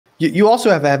You also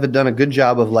have done a good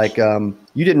job of like, you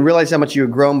didn't realize how much you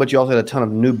had grown, but you also had a ton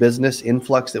of new business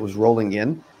influx that was rolling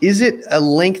in. Is it a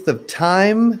length of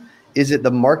time? Is it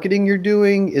the marketing you're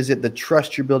doing? Is it the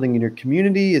trust you're building in your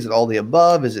community? Is it all the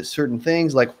above? Is it certain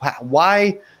things? Like,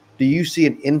 why do you see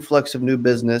an influx of new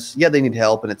business? Yeah, they need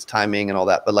help and it's timing and all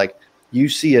that, but like you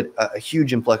see a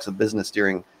huge influx of business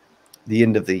during the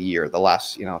end of the year, the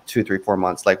last, 2, 3, 4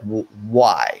 months. Like,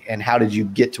 why? And how did you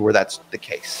get to where that's the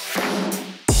case?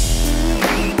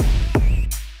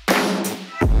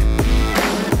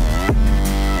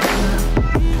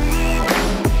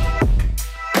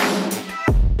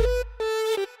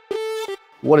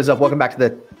 What is up? Welcome back to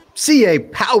the CA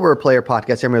Power Player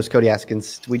Podcast. I'm your host, Cody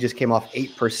Askins. We just came off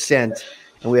 8%,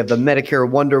 and we have the Medicare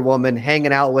Wonder Woman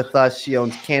hanging out with us. She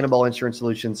owns Kannonball Insurance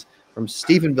Solutions from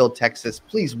Stephenville, Texas.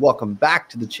 Please welcome back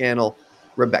to the channel,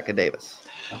 Rebecca Davis.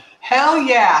 Hell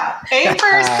yeah. 8%.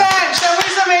 Show me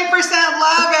some 8%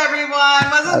 love,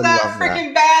 everyone. Wasn't that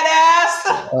freaking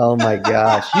badass? Oh my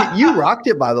gosh. You rocked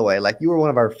it, by the way. Like, you were one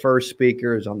of our first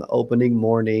speakers on the opening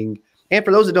morning. And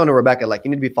for those that don't know Rebecca, like, you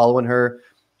need to be following her.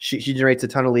 She generates a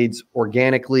ton of leads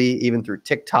organically, even through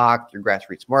TikTok, through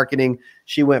grassroots marketing.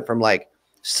 She went from like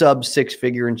sub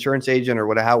 6-figure insurance agent or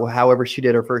whatever, however she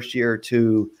did her first year,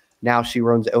 to now she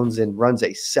owns and runs a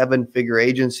 7-figure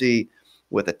agency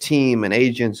with a team and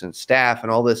agents and staff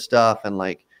and all this stuff. And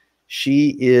like,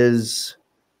 she is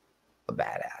a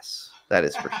badass. That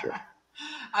is for sure.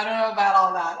 I don't know about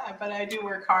all that, but I do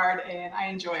work hard and I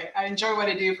enjoy it. I enjoy what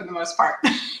I do for the most part.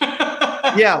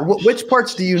 Yeah. Which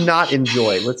parts do you not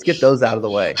enjoy? Let's get those out of the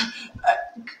way.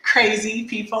 Crazy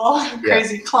people,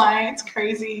 crazy clients,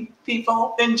 crazy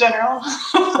people in general.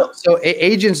 So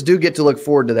agents do get to look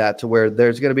forward to that, to where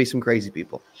there's going to be some crazy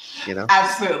people,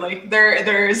 Absolutely.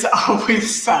 There's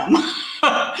always some.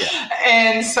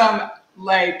 And some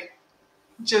like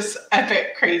just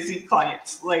epic crazy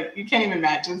clients. Like, you can't even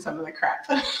imagine some of the crap.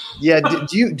 Yeah.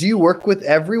 Do you work with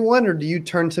everyone, or do you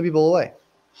turn some people away?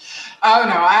 Oh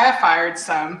no, I have fired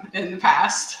some in the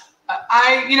past.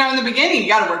 In the beginning, you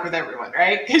got to work with everyone,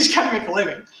 right? Because you got to make a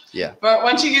living. Yeah. But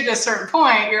once you get to a certain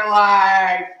point, you're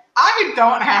like, I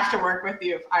don't have to work with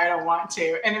you if I don't want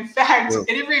to. And in fact,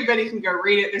 everybody can go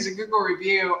read it. There's a Google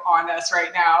review on us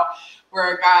right now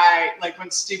where a guy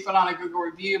went stupid on a Google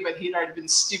review, but he'd already been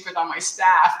stupid on my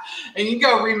staff. And you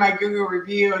go read my Google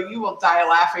review, you will die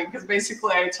laughing, because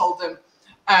basically I told him,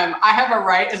 I have a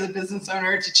right as a business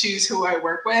owner to choose who I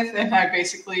work with. And I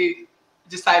basically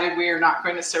decided we are not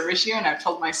going to service you. And I've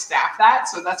told my staff that.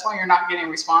 So that's why you're not getting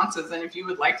responses. And if you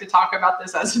would like to talk about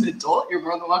this as an adult, you're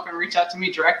more than welcome to reach out to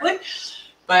me directly.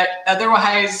 But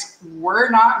otherwise, we're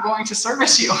not going to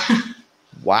service you.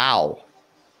 Wow.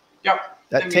 Yep.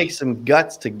 That takes some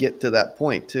guts to get to that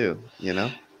point too,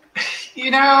 At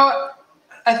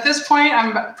this point,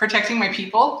 I'm protecting my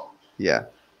people. Yeah.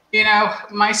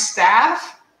 My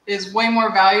staff is way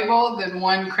more valuable than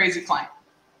one crazy client.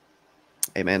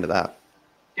 Amen to that.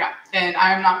 Yeah. And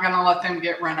I'm not going to let them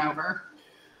get run over.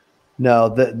 No,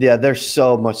 they're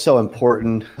so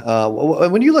important.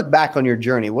 When you look back on your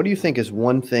journey, what do you think is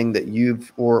one thing that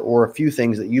or a few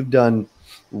things that you've done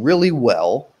really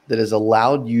well that has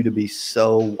allowed you to be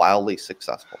so wildly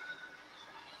successful?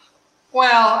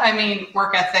 Well, I mean,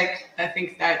 work ethic. I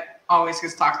think that always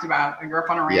gets talked about. I grew up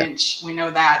on a ranch. Yeah. We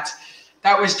know that.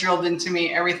 That was drilled into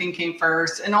me. Everything came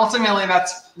first. And ultimately,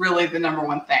 that's really the number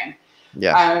one thing.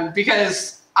 Yeah.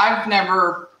 Because I've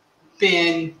never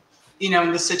been,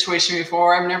 in this situation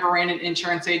before. I've never ran an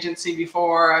insurance agency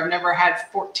before. I've never had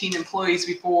 14 employees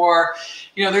before.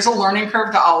 There's a learning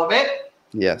curve to all of it.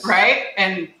 Yes. Right.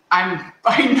 And I'm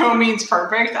by no means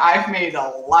perfect. I've made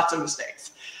lots of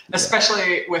mistakes,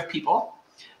 especially with people,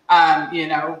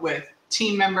 with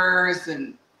team members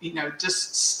and,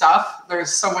 just stuff.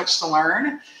 There's so much to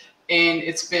learn, and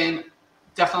it's been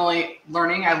definitely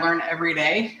learning. I learn every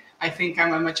day. I think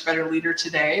I'm a much better leader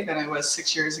today than I was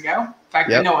 6 years ago. In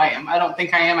fact, I know I am. I don't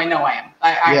think I am. I know I am.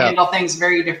 I handle things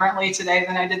very differently today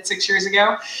than I did 6 years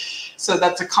ago. So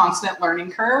that's a constant learning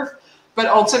curve. But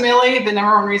ultimately, the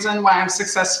number one reason why I'm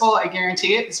successful, I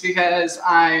guarantee it, is because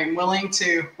I'm willing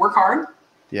to work hard.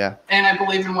 Yeah. And I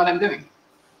believe in what I'm doing.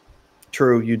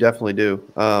 True. You definitely do.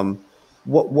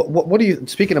 What do you,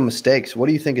 speaking of mistakes, what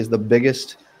do you think is the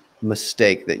biggest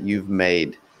mistake that you've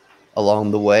made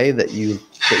along the way that you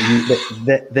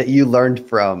learned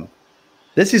from?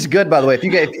 This is good, by the way.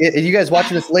 If you guys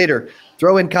watching this later,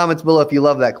 throw in comments below if you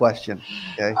love that question.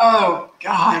 Okay. Oh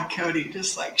God, Cody,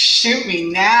 just shoot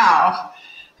me now.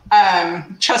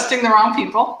 Trusting the wrong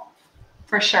people,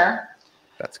 for sure.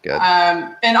 That's good.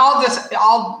 And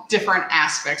all different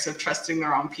aspects of trusting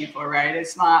their own people, right?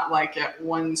 It's not like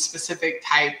one specific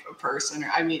type of person.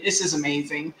 I mean, it's just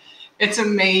amazing. It's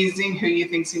amazing who you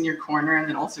think's in your corner and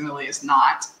then ultimately is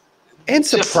not. And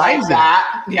surprising. Just like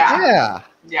that. Yeah.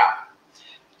 Yeah.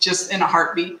 Just in a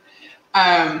heartbeat.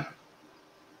 That's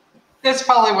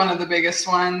probably one of the biggest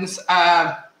ones.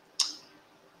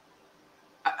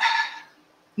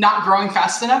 Not growing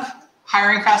fast enough,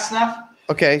 hiring fast enough.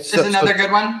 Okay. Is another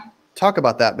good one. Talk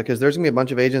about that, because there's gonna be a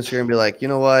bunch of agents here and be like, you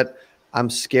know what? I'm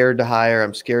scared to hire.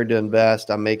 I'm scared to invest.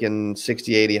 I'm making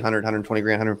 60, 80, 100, 120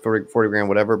 grand, 140 grand,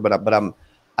 whatever. But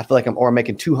I feel like I'm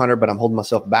making 200, but I'm holding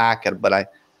myself back.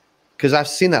 Because I've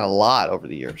seen that a lot over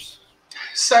the years.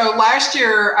 So last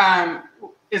year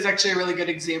is actually a really good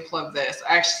example of this.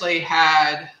 I actually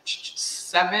had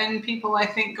 7 people, I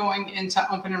think, going into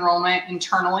open enrollment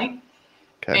internally.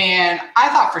 Okay. And I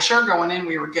thought for sure going in,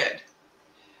 we were good.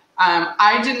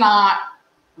 I did not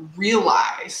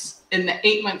realize in the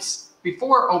 8 months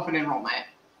before open enrollment,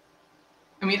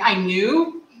 I mean, I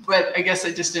knew, but I guess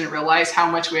I just didn't realize how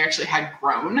much we actually had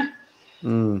grown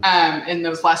in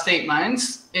those last 8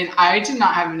 months. And I did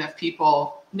not have enough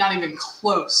people, not even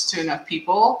close to enough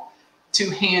people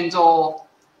to handle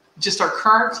just our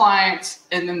current clients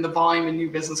and then the volume of new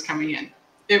business coming in.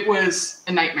 It was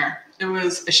a nightmare. It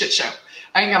was a shit show.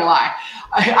 I ain't gonna lie.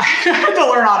 I had to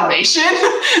learn automation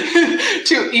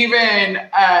to even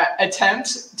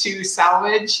attempt to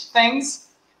salvage things.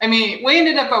 I mean, we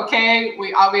ended up okay.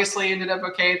 We obviously ended up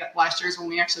okay. That last year is when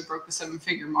we actually broke the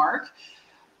 7-figure mark.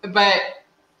 But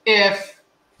if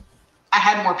I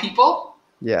had more people,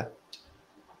 yeah,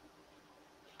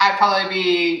 I'd probably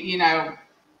be, that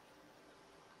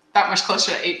much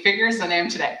closer to 8 figures than I am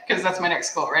today, because that's my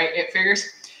next goal, right? 8 figures.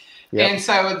 Yep. And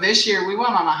so this year we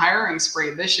went on a hiring spree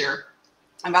this year,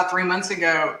 about 3 months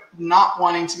ago, not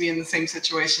wanting to be in the same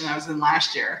situation I was in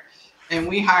last year. And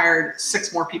we hired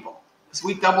 6 more people. So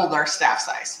we doubled our staff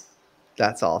size.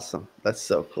 That's awesome. That's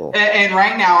so cool. And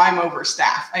right now I'm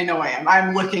overstaffed. I know I am.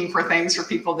 I'm looking for things for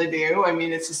people to do. I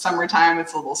mean, it's the summertime.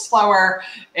 It's a little slower.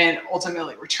 And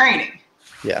ultimately we're training.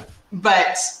 Yeah.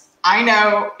 But I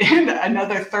know in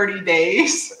another 30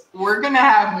 days, we're going to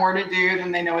have more to do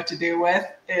than they know what to do with.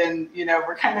 And,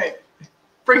 we're kind of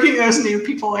bringing those new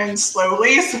people in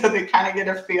slowly so they kind of get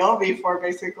a feel before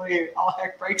basically all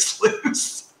heck breaks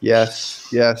loose. Yes.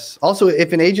 Yes. Also,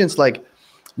 if an agent's like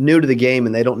new to the game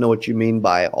and they don't know what you mean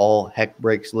by all heck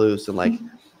breaks loose and like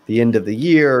the end of the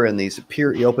year and these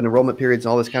open enrollment periods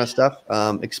and all this kind of stuff,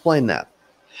 explain that.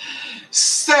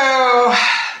 So,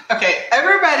 okay,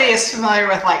 everybody is familiar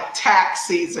with like tax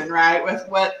season, right? With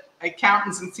what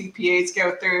accountants and CPAs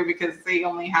go through, because they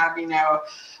only have, they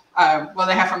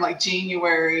have from like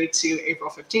January to April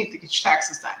 15th to get your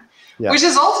taxes done, which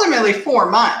is ultimately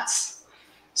 4 months.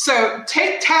 So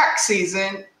take tax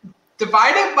season,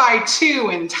 divide it by 2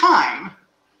 in time.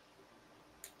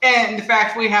 And in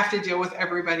fact, we have to deal with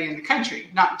everybody in the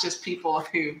country, not just people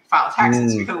who file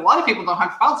taxes, because a lot of people don't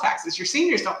have to file taxes. Your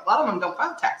seniors don't, a lot of them don't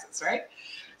file taxes, right?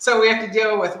 So we have to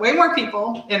deal with way more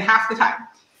people in half the time.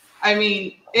 I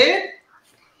mean,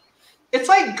 it's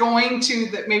like going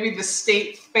to maybe the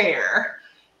state fair,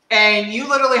 and you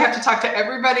literally have to talk to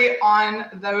everybody on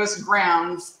those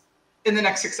grounds in the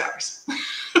next 6 hours.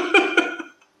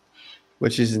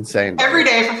 Which is insane. Every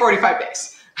day for 45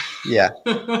 days. Yeah.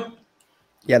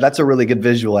 Yeah, that's a really good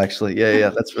visual, actually. Yeah,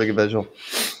 that's a really good visual.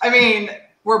 I mean,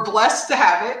 we're blessed to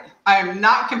have it. I'm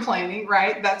not complaining,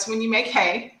 right? That's when you make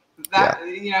hay.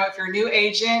 If you're a new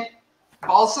agent,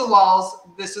 balls to the walls,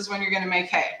 this is when you're going to make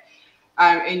hay.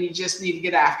 And you just need to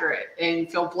get after it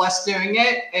and feel blessed doing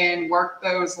it and work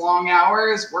those long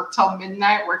hours, work till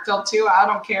midnight, work till 2. I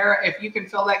don't care. If you can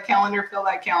fill that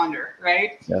calendar,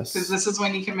 right? Yes. Because this is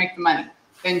when you can make the money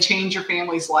and change your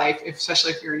family's life,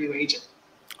 especially if you're a new agent.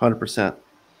 100%.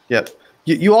 Yep.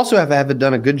 You also have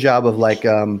done a good job of like,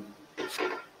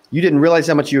 you didn't realize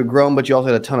how much you had grown, but you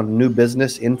also had a ton of new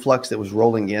business influx that was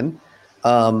rolling in.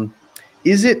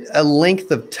 Is it a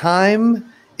length of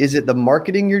time? Is it the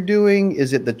marketing you're doing?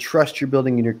 Is it the trust you're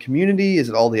building in your community? Is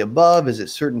it all the above? Is it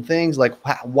certain things? Like,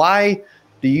 why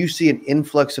do you see an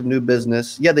influx of new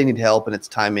business? Yeah, they need help and it's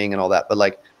timing and all that, but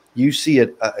like you see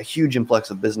a huge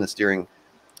influx of business during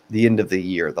the end of the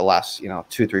year, the last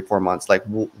 2, 3, 4 months. Like,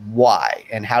 why?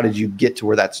 And how did you get to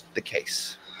where that's the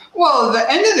case? Well, the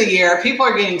end of the year, people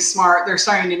are getting smart. They're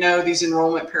starting to know these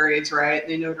enrollment periods, right?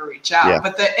 They know to reach out. Yeah.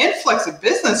 But the influx of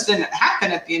business didn't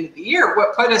happen at the end of the year.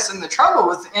 What put us in the trouble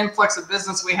was the influx of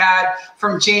business we had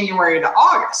from January to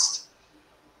August,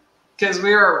 because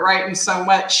we were writing so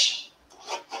much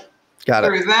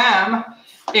through them.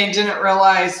 and didn't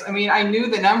realize, I mean, I knew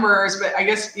the numbers, but I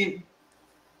guess you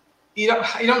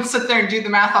don't sit there and do the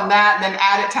math on that and then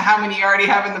add it to how many you already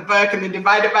have in the book and then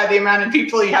divide it by the amount of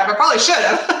people you have. I probably should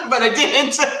have, but I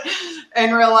didn't,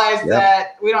 and realized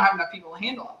that we don't have enough people to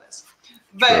handle all this.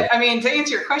 But True. I mean, to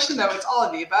answer your question though, it's all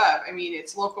of the above. I mean,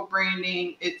 it's local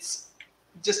branding. It's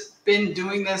just been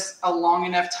doing this a long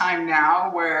enough time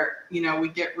now where, you know, we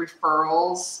get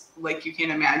referrals like you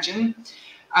can imagine.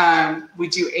 We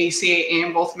do ACA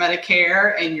and both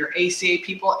Medicare, and your ACA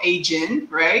people age in,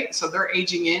 right? So they're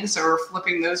aging in. So we're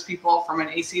flipping those people from an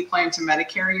ACA plan to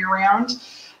Medicare year round.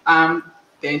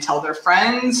 They tell their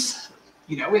friends,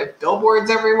 you know, we have billboards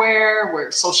everywhere.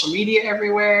 We're social media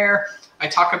everywhere. I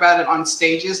talk about it on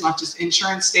stages, not just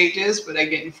insurance stages, but I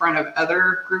get in front of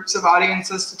other groups of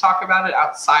audiences to talk about it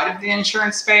outside of the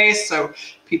insurance space. So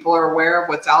people are aware of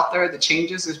what's out there, the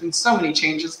changes. There's been so many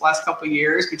changes the last couple of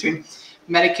years between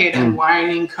Medicaid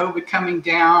unwinding, COVID coming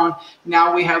down.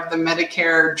 Now we have the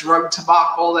Medicare drug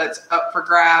debacle that's up for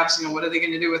grabs. You know, what are they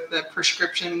going to do with the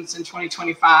prescriptions in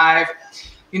 2025?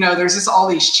 You know, there's just all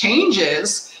these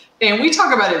changes. And we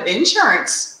talk about an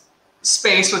insurance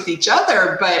space with each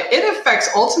other, but it affects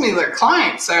ultimately their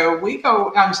clients. So we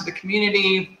go out into the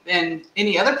community and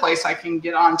any other place I can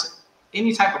get onto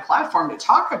any type of platform to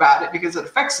talk about it because it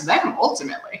affects them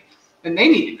ultimately, and they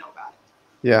need to know about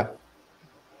it. Yeah.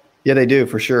 Yeah, they do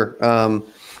for sure.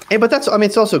 But that's, I mean,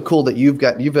 it's also cool that you've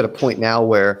at a point now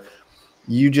where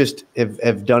you just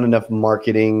have done enough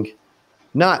marketing,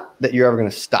 not that you're ever going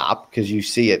to stop because you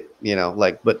see it, you know,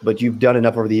 like, but you've done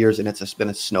enough over the years and it's just been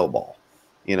a snowball,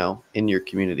 you know, in your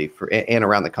community and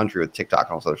around the country with TikTok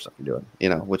and all this other stuff you're doing, you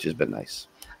know, which has been nice.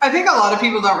 I think a lot of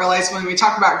people don't realize when we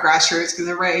talk about grassroots, because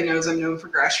everybody knows I'm known for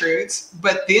grassroots,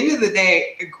 but at the end of the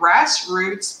day,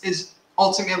 grassroots is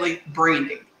ultimately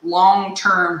branding,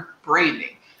 long-term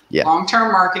branding,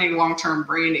 long-term marketing, long-term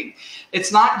branding.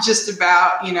 It's not just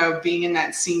about, you know, being in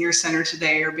that senior center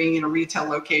today or being in a retail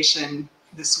location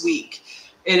this week.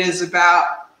 It is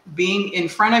about being in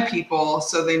front of people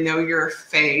so they know your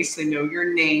face, they know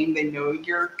your name, they know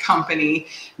your company.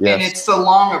 Yes. And it's the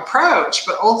long approach,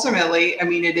 but ultimately, I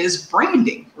mean, it is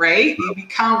branding, right? You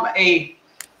become a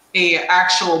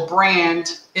actual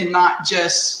brand and not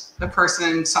just the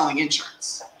person selling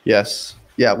insurance. Yes.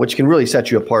 Yeah, which can really set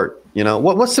you apart. You know,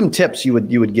 what's some tips you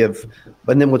would give,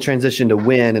 and then we'll transition to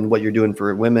WIN and what you're doing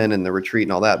for women and the retreat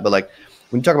and all that. But like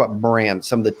when you talk about brand,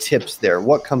 some of the tips there,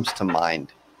 what comes to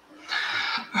mind?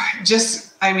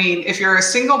 Just, I mean, if you're a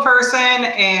single person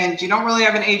and you don't really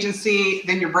have an agency,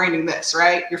 then you're branding this,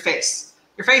 right? Your face.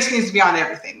 Your face needs to be on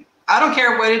everything. I don't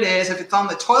care what it is. If it's on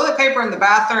the toilet paper in the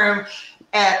bathroom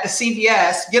at a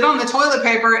CVS, get on the toilet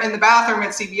paper in the bathroom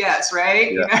at CVS,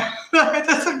 right? Yeah. You know? It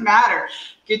doesn't matter.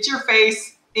 Get your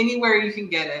face anywhere you can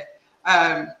get it.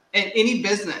 In any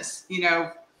business, you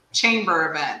know, chamber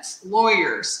events,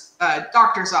 lawyers,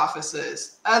 doctor's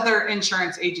offices, other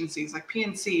insurance agencies like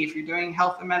PNC, if you're doing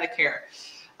health and Medicare,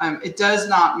 it does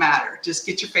not matter. Just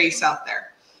get your face out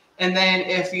there. And then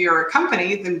if you're a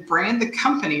company, then brand the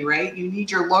company, right? You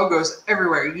need your logos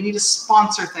everywhere. You need to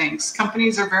sponsor things.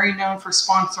 Companies are very known for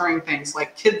sponsoring things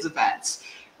like kids events.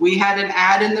 We had an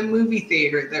ad in the movie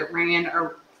theater that ran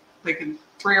like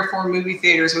 3 or 4 movie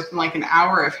theaters within like an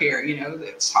hour of here, you know,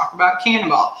 let's talk about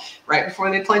Kannonball. Right before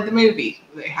they played the movie,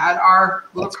 they had our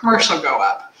little commercial go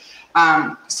up.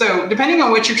 So depending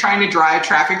on what you're trying to drive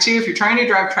traffic to, if you're trying to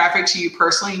drive traffic to you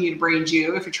personally, you need to brand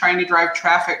you. If you're trying to drive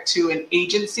traffic to an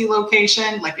agency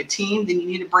location, like a team, then you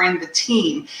need to brand the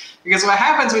team. Because what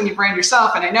happens when you brand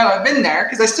yourself, and I know I've been there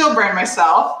because I still brand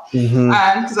myself,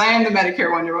 because I am the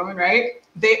Medicare Wonder Woman, right?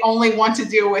 They only want to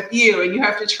deal with you, and you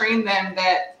have to train them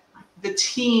that the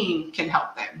team can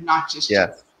help them, not just you.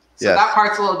 So that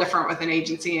part's a little different with an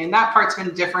agency, and that part's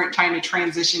been different trying to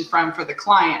transition from for the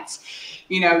clients,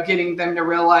 you know, getting them to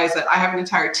realize that I have an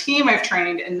entire team I've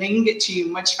trained and they can get to you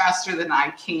much faster than I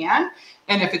can.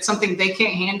 And if it's something they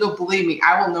can't handle, believe me,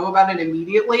 I will know about it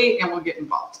immediately and we'll get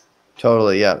involved.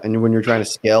 Totally. Yeah. And when you're trying to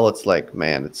scale, it's like,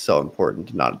 man, it's so important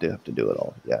to not have to do it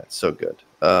all. Yeah. It's so good.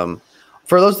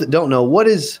 For those that don't know, what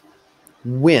is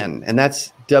WIN? And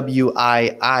that's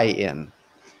WIIN.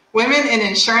 Women in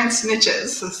Insurance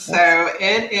Niches. So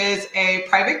it is a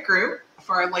private group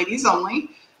for ladies only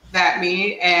that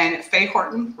me and Faye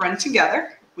Horton run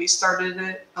together. We started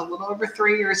it a little over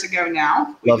 3 years ago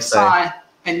now. We just saw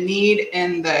a need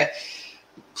in the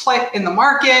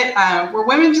market where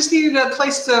women just needed a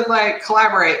place to like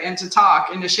collaborate and to talk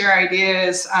and to share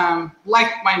ideas,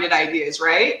 like-minded ideas,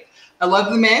 right? I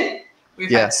love the men. We've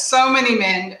had so many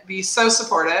men be so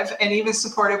supportive and even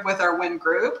supportive with our WIN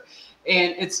group.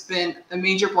 And it's been a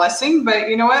major blessing. But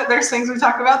you know what? There's things we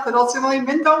talk about that ultimately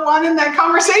men don't want in that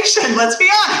conversation. Let's be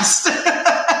honest.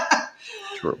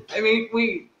 True. I mean,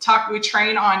 we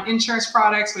train on insurance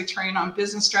products, we train on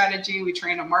business strategy, we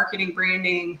train on marketing,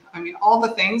 branding. I mean, all the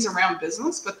things around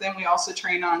business, but then we also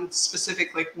train on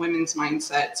specific like women's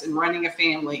mindsets and running a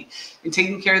family and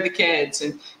taking care of the kids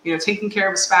and, you know, taking care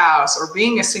of a spouse or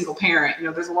being a single parent. You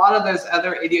know, there's a lot of those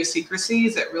other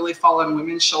idiosyncrasies that really fall on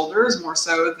women's shoulders more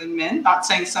so than men. Not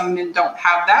saying some men don't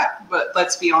have that, but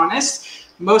let's be honest,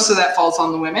 most of that falls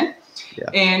on the women. Yeah.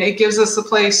 And it gives us a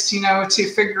place, you know, to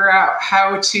figure out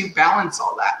how to balance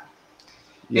all that.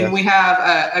 Yes. And we have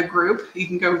a group. You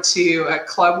can go to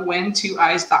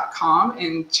clubwin2eyes.com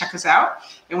and check us out.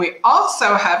 And we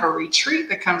also have a retreat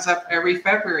that comes up every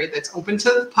February that's open to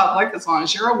the public. As long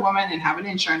as you're a woman and have an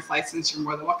insurance license, you're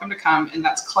more than welcome to come. And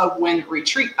that's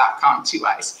clubwinretreat.com, 2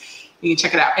 eyes. You can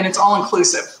check it out. And it's all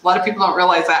inclusive. A lot of people don't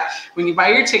realize that. When you buy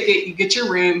your ticket, you get your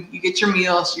room, you get your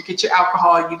meals, you get your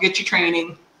alcohol, you get your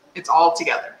training. It's all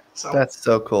together. So that's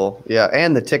so cool. Yeah.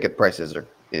 And the ticket prices are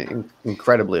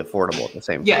incredibly affordable at the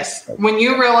same time. Yes. When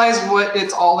you realize what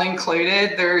it's all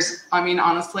included, there's, I mean,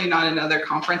 honestly, not another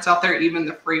conference out there, even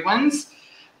the free ones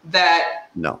that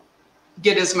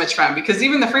get as much fun, because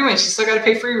even the free ones, you still got to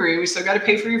pay for your room. You still got to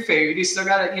pay for your food. You still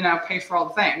got to, you know, pay for all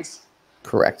the things.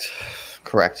 Correct.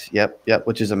 Yep.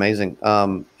 Which is amazing.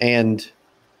 And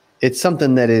it's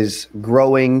something that is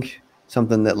growing,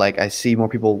 something that like I see more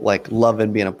people like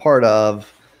loving being a part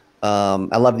of.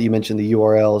 I love that you mentioned the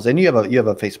URLs, and you have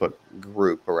a Facebook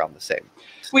group around the same.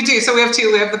 We do. So we have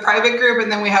two. We have the private group, and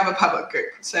then we have a public group.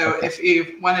 So if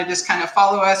you want to just kind of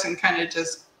follow us and kind of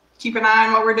just keep an eye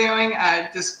on what we're doing,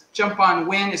 just jump on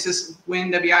WIN. It's just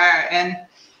WIN, WIN.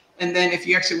 And then if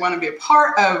you actually want to be a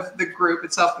part of the group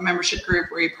itself, the membership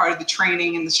group, where you're part of the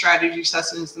training and the strategy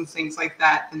sessions and things like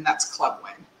that, then that's Club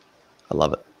WIN. I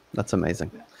love it. That's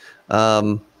amazing.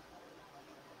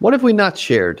 What have we not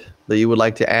shared that you would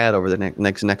like to add over the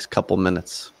next couple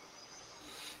minutes?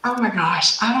 Oh my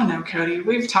gosh. I don't know, Cody.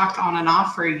 We've talked on and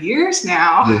off for years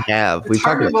now. We have. It's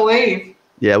hard to believe.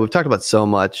 Yeah, we've talked about so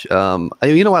much. You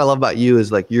know what I love about you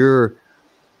is like you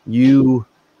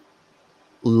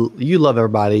love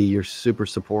everybody. You're super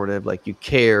supportive. Like you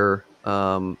care,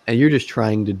 and you're just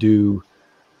trying to do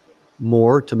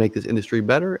more to make this industry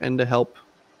better and to help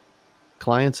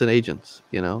clients and agents,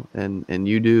 you know, and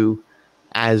you do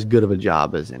as good of a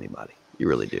job as anybody. You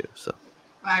really do. So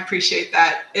I appreciate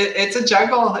that. It's a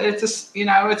juggle. It's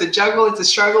a juggle. It's a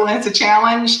struggle, and it's a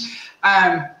challenge.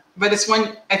 But it's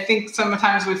when I think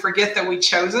sometimes we forget that we've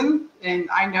chosen, and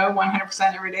I know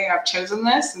 100% every day I've chosen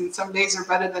this, and some days are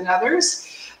better than others.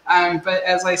 But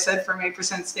as I said, from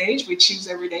 8% Stage, we choose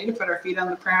every day to put our feet on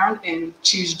the ground and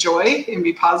choose joy and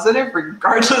be positive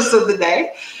regardless of the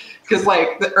day. Because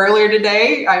like earlier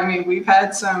today, I mean, we've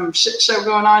had some shit show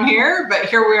going on here, but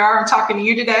here we are. I'm talking to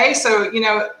you today. So, you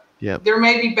know, there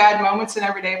may be bad moments in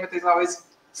every day, but there's always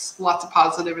lots of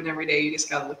positive in every day. You just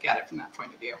got to look at it from that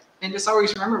point of view. And just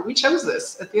always remember, we chose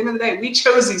this. At the end of the day, we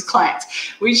chose these clients.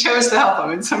 We chose to help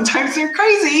them. And sometimes they're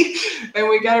crazy. And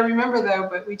we got to remember, though,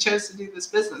 but we chose to do this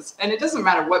business. And it doesn't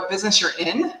matter what business you're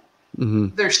in. Mm-hmm.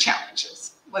 There's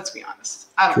challenges. Let's be honest.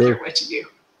 I don't care what you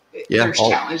do. There's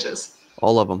challenges.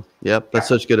 All of them. Yep. That's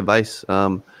such good advice.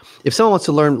 If someone wants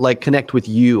to learn, like connect with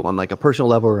you on like a personal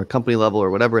level or a company level or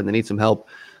whatever, and they need some help,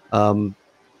 and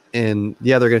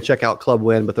they're going to check out Club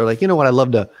WIN, but they're like, you know what? I'd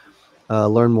love to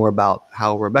learn more about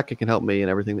how Rebecca can help me and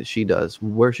everything that she does.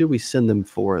 Where should we send them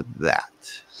for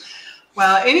that?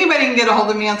 Well, anybody can get a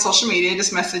hold of me on social media.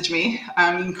 Just message me. You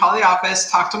can call the office,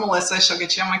 talk to Melissa. She'll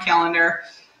get you on my calendar.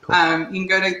 Cool. You can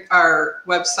go to our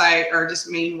website or just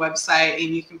main website,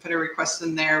 and you can put a request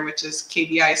in there, which is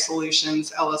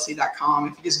kbisolutionsllc.com.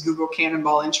 If you just Google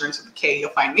Kannonball Insurance with a K, you'll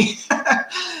find me.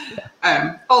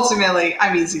 Ultimately,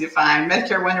 I'm easy to find.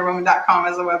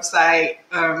 MedicareWonderWoman.com is a website.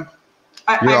 I'm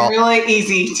really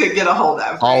easy to get a hold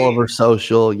of. All over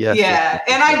social, yes. Yeah,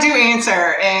 and I do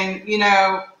answer, and you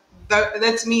know,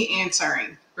 that's me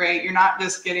answering. Right? You're not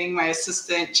just getting my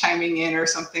assistant chiming in or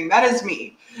something. That is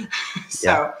me.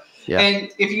 So, and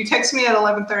if you text me at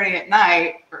 11:30 at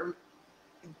night,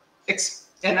 and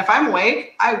if I'm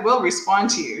awake, I will respond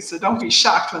to you. So don't be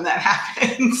shocked when that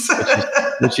happens.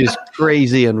 which is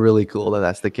crazy and really cool that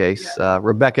that's the case. Yeah.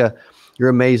 Rebecca, you're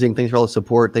amazing. Thanks for all the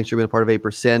support. Thanks for being a part of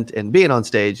 8% and being on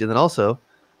stage, and then also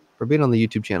for being on the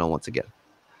YouTube channel once again.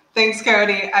 Thanks,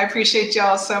 Cody. I appreciate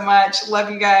y'all so much. Love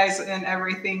you guys and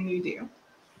everything you do.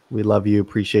 We love you.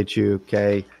 Appreciate you.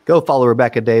 Okay. Go follow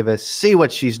Rebecca Davis. See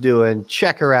what she's doing.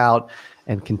 Check her out.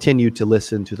 and continue to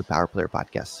listen to the Power Player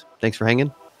podcast. Thanks for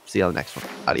hanging. See you on the next one.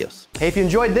 Adios. Hey, if you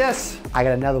enjoyed this, I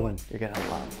got another one you're going to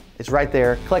love. It's right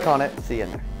there. Click on it. See you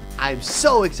in there. I'm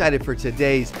so excited for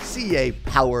today's CA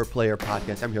Power Player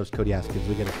podcast. I'm your host, Cody Askins.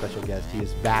 We got a special guest. He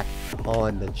is back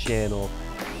on the channel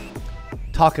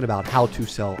talking about how to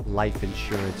sell life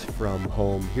insurance from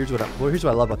home. Here's what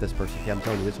I love about this person. Okay, I'm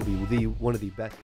telling you, this will be one of the best.